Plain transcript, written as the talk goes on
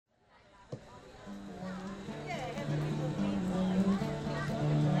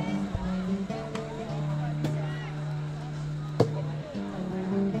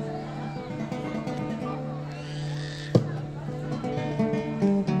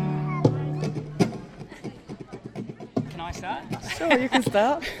start? Sure, you can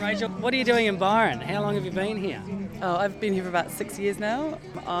start. Rachel, what are you doing in Byron? How long have you been here? Oh, I've been here for about 6 years now.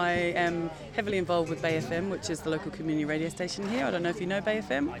 I am heavily involved with Bay FM, which is the local community radio station here. I don't know if you know Bay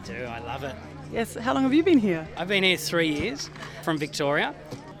FM. I do, I love it. Yes, how long have you been here? I've been here 3 years from Victoria.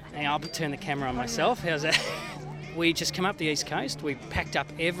 And I'll turn the camera on myself. How's that? We just come up the east coast. We packed up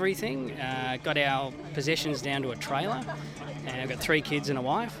everything, got our possessions down to a trailer. And I've got 3 kids and a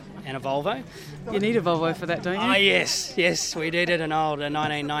wife and a Volvo. You need a Volvo for that, don't you? Oh, yes. We did it, an old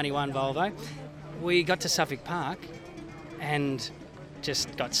 1991 Volvo. We got to Suffolk Park and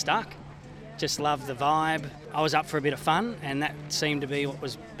just got stuck. Just loved the vibe. I was up for a bit of fun, and that seemed to be what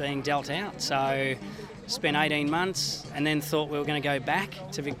was being dealt out. So spent 18 months and then thought we were going to go back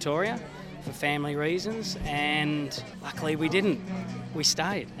to Victoria for family reasons, and luckily we didn't. We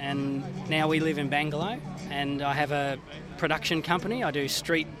stayed, and now we live in Bangalow, and I have a production company. I do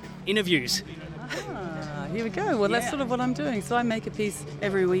street interviews. Here we go. Well, that's sort of what I'm doing. So I make a piece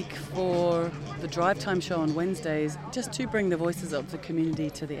every week for the Drive Time show on Wednesdays, just to bring the voices of the community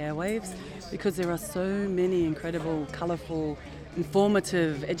to the airwaves, because there are so many incredible, colourful,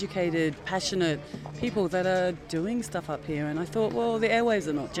 informative, educated, passionate people that are doing stuff up here. And I thought, well, the airwaves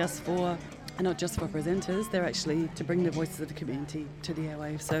are not just for presenters, they're actually to bring the voices of the community to the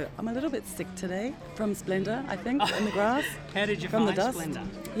airwaves. So I'm a little bit sick today from Splendour, I think, in the grass. How did you from find the dust. Splendour?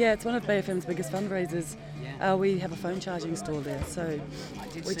 Yeah, it's one of Bay FM's biggest fundraisers. Yeah. We have a phone charging store there, so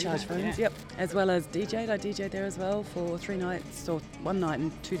we charge phones, yep. As well as DJ'd. I DJ'd there as well for 3 nights, or 1 night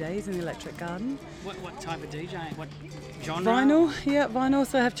and 2 days in the Electric Garden. What type of DJ? What genre? Vinyl, yeah, vinyl.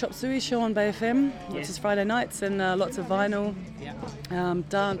 So I have Chop Suey show on Bay FM, which is Friday nights, and lots of vinyl,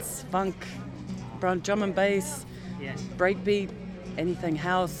 dance, funk, drum and bass, breakbeat, anything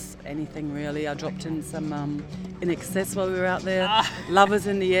house, anything really. I dropped in some In Excess while we were out there. Lovers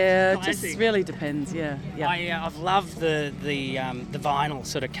in the Air. Classic. Just really depends. Yeah. I've loved the vinyl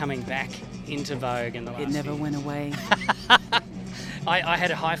sort of coming back into vogue in the last. It never went away. I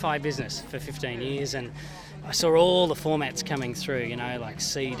had a hi-fi business for 15 years, and I saw all the formats coming through. You know, like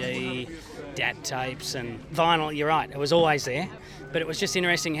CD, DAT tapes, and vinyl. You're right. It was always there. But it was just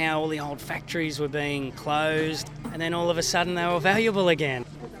interesting how all the old factories were being closed, and then all of a sudden they were valuable again.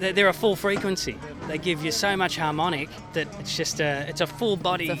 They're a full frequency. They give you so much harmonic that it's just it's a full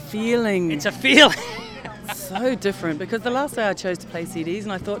body. It's a feeling. It's a feeling. So different, because the last day I chose to play CDs,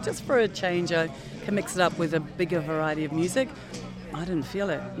 and I thought just for a change I can mix it up with a bigger variety of music. I didn't feel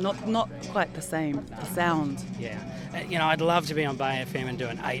it. Not quite the same. The sound. Yeah. You know, I'd love to be on Bay FM and do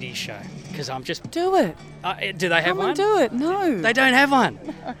an 80s show, because I'm just... Do it. Do they have one? Come and do it. No. They don't have one?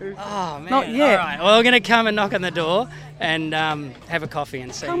 No. Oh, man. Not yet. All right. Well, we're going to come and knock on the door and have a coffee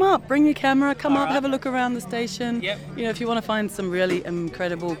and see. Come up. Bring your camera. Come All up. right. Have a look around the station. Yep. You know, if you want to find some really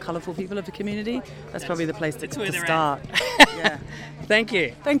incredible, colourful people of the community, that's probably the place to start. Yeah. Thank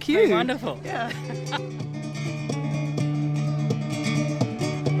you. Thank you. Wonderful. Yeah.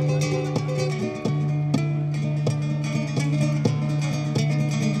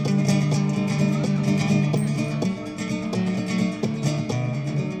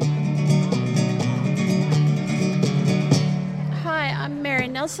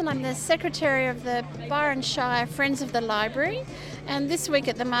 Nelson. I'm the Secretary of the Byron Shire Friends of the Library, and this week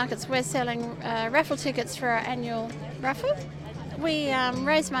at the markets we're selling raffle tickets for our annual raffle. We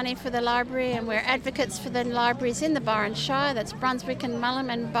raise money for the library, and we're advocates for the libraries in the Byron Shire. That's Brunswick and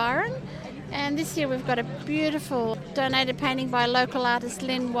Mullum and Byron. And this year we've got a beautiful donated painting by local artist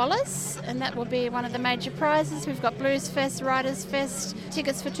Lynn Wallace, and that will be one of the major prizes. We've got Blues Fest, Writers Fest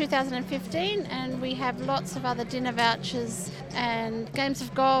tickets for 2015, and we have lots of other dinner vouchers and games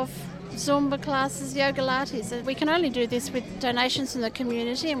of golf, Zumba classes, yoga lattes. We can only do this with donations from the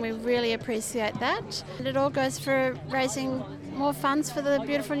community, and we really appreciate that. And it all goes for raising more funds for the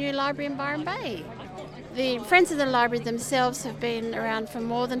beautiful new library in Byron Bay. The Friends of the Library themselves have been around for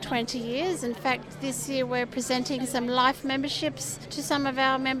more than 20 years. In fact, this year we're presenting some life memberships to some of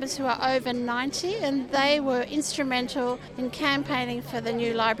our members who are over 90, and they were instrumental in campaigning for the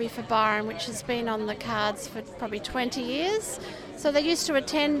new library for Byron, which has been on the cards for probably 20 years. So they used to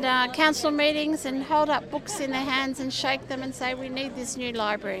attend council meetings and hold up books in their hands and shake them and say, we need this new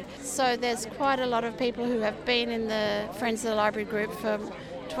library. So there's quite a lot of people who have been in the Friends of the Library group for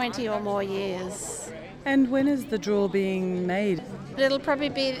 20 or more years. And when is the draw being made? It'll probably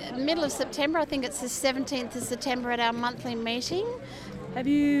be middle of September. I think it's the 17th of September at our monthly meeting. Have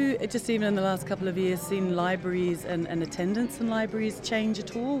you, just even in the last couple of years, seen libraries and attendance in libraries change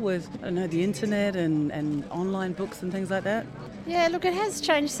at all with, I don't know, the internet and online books and things like that? Yeah, look, it has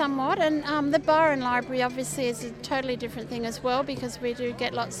changed somewhat, and the Byron Library obviously is a totally different thing as well, because we do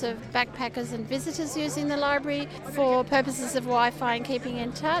get lots of backpackers and visitors using the library for purposes of Wi-Fi and keeping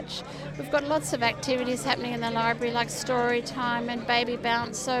in touch. We've got lots of activities happening in the library, like story time and baby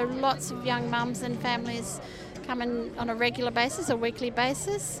bounce, so lots of young mums and families come in on a regular basis, a weekly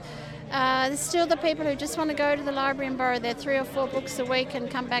basis. There's still the people who just want to go to the library and borrow their 3 or 4 books a week and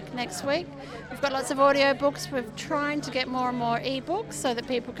come back next week. We've got lots of audio books. We're trying to get more and more e-books so that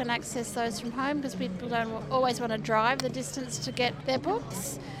people can access those from home, because people don't always want to drive the distance to get their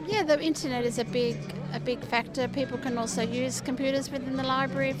books. Yeah, the internet is a big factor. People can also use computers within the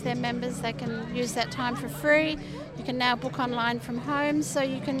library. If they're members, they can use that time for free. You can now book online from home, so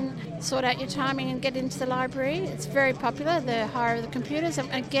you can sort out your timing and get into the library. It's very popular, the hire of the computers.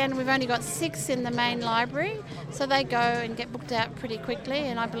 And again, we've only got 6 in the main library, so they go and get booked out pretty quickly,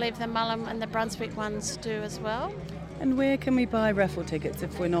 and I believe the Mullum and the Brunswick ones do as well. And where can we buy raffle tickets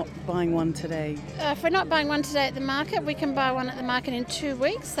if we're not buying one today? If we're not buying one today at the market, we can buy one at the market in 2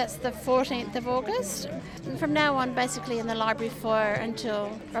 weeks. That's the 14th of August. And from now on, basically in the library for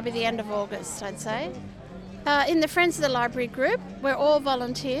until probably the end of August, I'd say. In the Friends of the Library group, we're all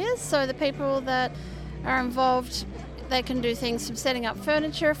volunteers, so the people that are involved, they can do things from setting up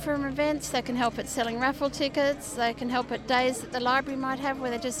furniture from events, they can help at selling raffle tickets, they can help at days that the library might have where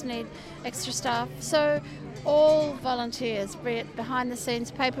they just need extra staff. So all volunteers, be it behind the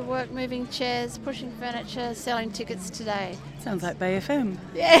scenes paperwork, moving chairs, pushing furniture, selling tickets today. Sounds like Bay FM.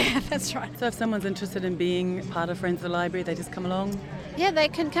 Yeah, that's right. So if someone's interested in being part of Friends of the Library, they just come along? Yeah, they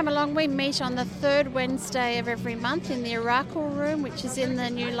can come along. We meet on the 3rd Wednesday of every month in the Oracle Room, which is in the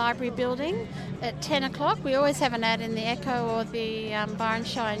new library building at 10 o'clock. We always have an ad in the Echo or the Byron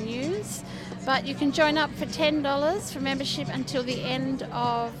Shire News. But you can join up for $10 for membership until the end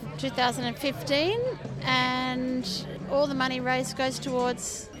of 2015, and all the money raised goes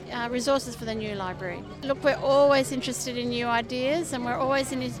towards resources for the new library. Look, we're always interested in new ideas, and we're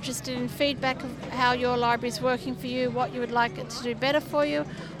always interested in feedback of how your library is working for you, what you would like it to do better for you,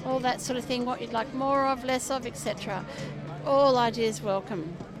 all that sort of thing, what you'd like more of, less of, etc. All ideas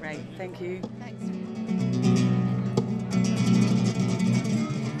welcome. Great, thank you. Thanks.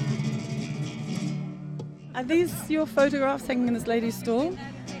 Are these your photographs hanging in this lady's stall?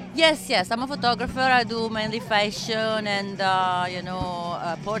 Yes, I'm a photographer. I do mainly fashion and,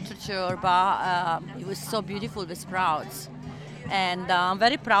 portraiture, but it was so beautiful with sprouts. And I'm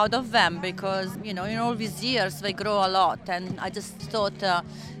very proud of them because, in all these years they grow a lot. And I just thought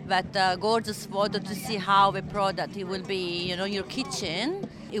that gorgeous photo to see how the product, it will be, in your kitchen.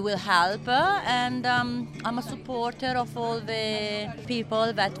 It will help. And I'm a supporter of all the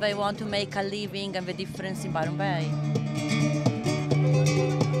people that they want to make a living and the difference in Byron Bay.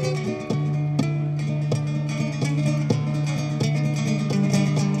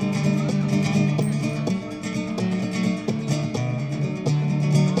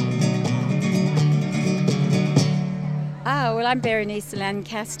 Well, I'm Berenice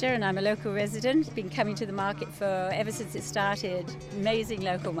Lancaster and I'm a local resident. Been coming to the market ever since it started. Amazing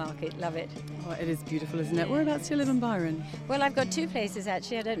local market, love it. Oh, it is beautiful, isn't it? Whereabouts do you live in Byron? Well, I've got 2 places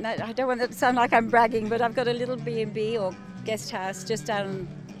actually. I don't want that to sound like I'm bragging, but I've got a little B&B or guest house just down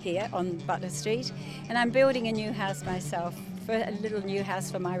here on Butler Street, and I'm building a new house myself, for a little new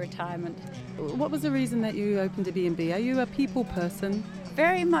house for my retirement. What was the reason that you opened a B&B? Are you a people person?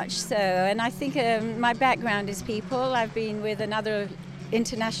 Very much so, and I think my background is people. I've been with another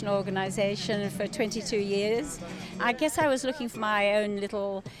international organisation for 22 years. I guess I was looking for my own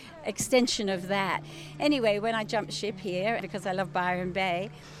little extension of that. Anyway, when I jumped ship here, because I love Byron Bay,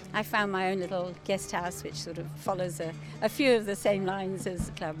 I found my own little guest house which sort of follows a few of the same lines as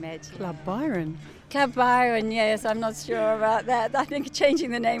Club Med. Club Byron? Club Byron, yes, I'm not sure about that. I think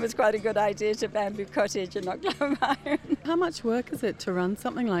changing the name was quite a good idea to Bamboo Cottage and not Club Byron. How much work is it to run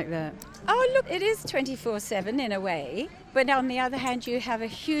something like that? Oh, look, it is 24/7 in a way, but on the other hand, you have a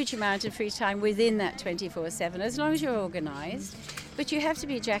huge amount of free time within that 24/7, as long as you're organised. But you have to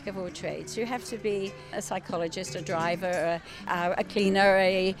be a jack of all trades. You have to be a psychologist, a driver, a cleaner,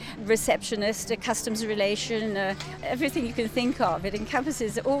 a receptionist, a customs relation, everything you can think of. It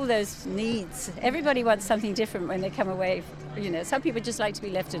encompasses all those needs. Everybody wants something different when they come away. Some people just like to be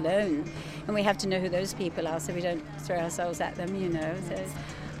left alone, and we have to know who those people are so we don't throw ourselves at them, So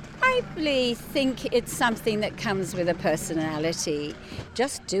I really think it's something that comes with a personality.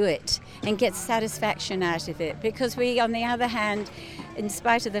 Just do it and get satisfaction out of it, because we, on the other hand, in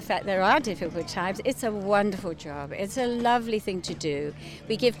spite of the fact there are difficult times, it's a wonderful job. It's a lovely thing to do.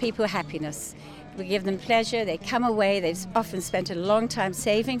 We give people happiness. We give them pleasure. They come away. They've often spent a long time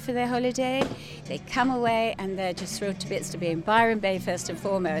saving for their holiday. They come away and they're just thrilled to bits to be in Byron Bay first and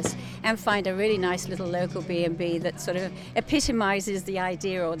foremost, and find a really nice little local B&B that sort of epitomises the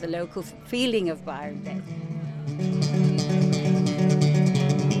idea or the local feeling of Byron Bay.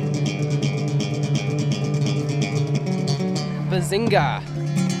 Bazinga!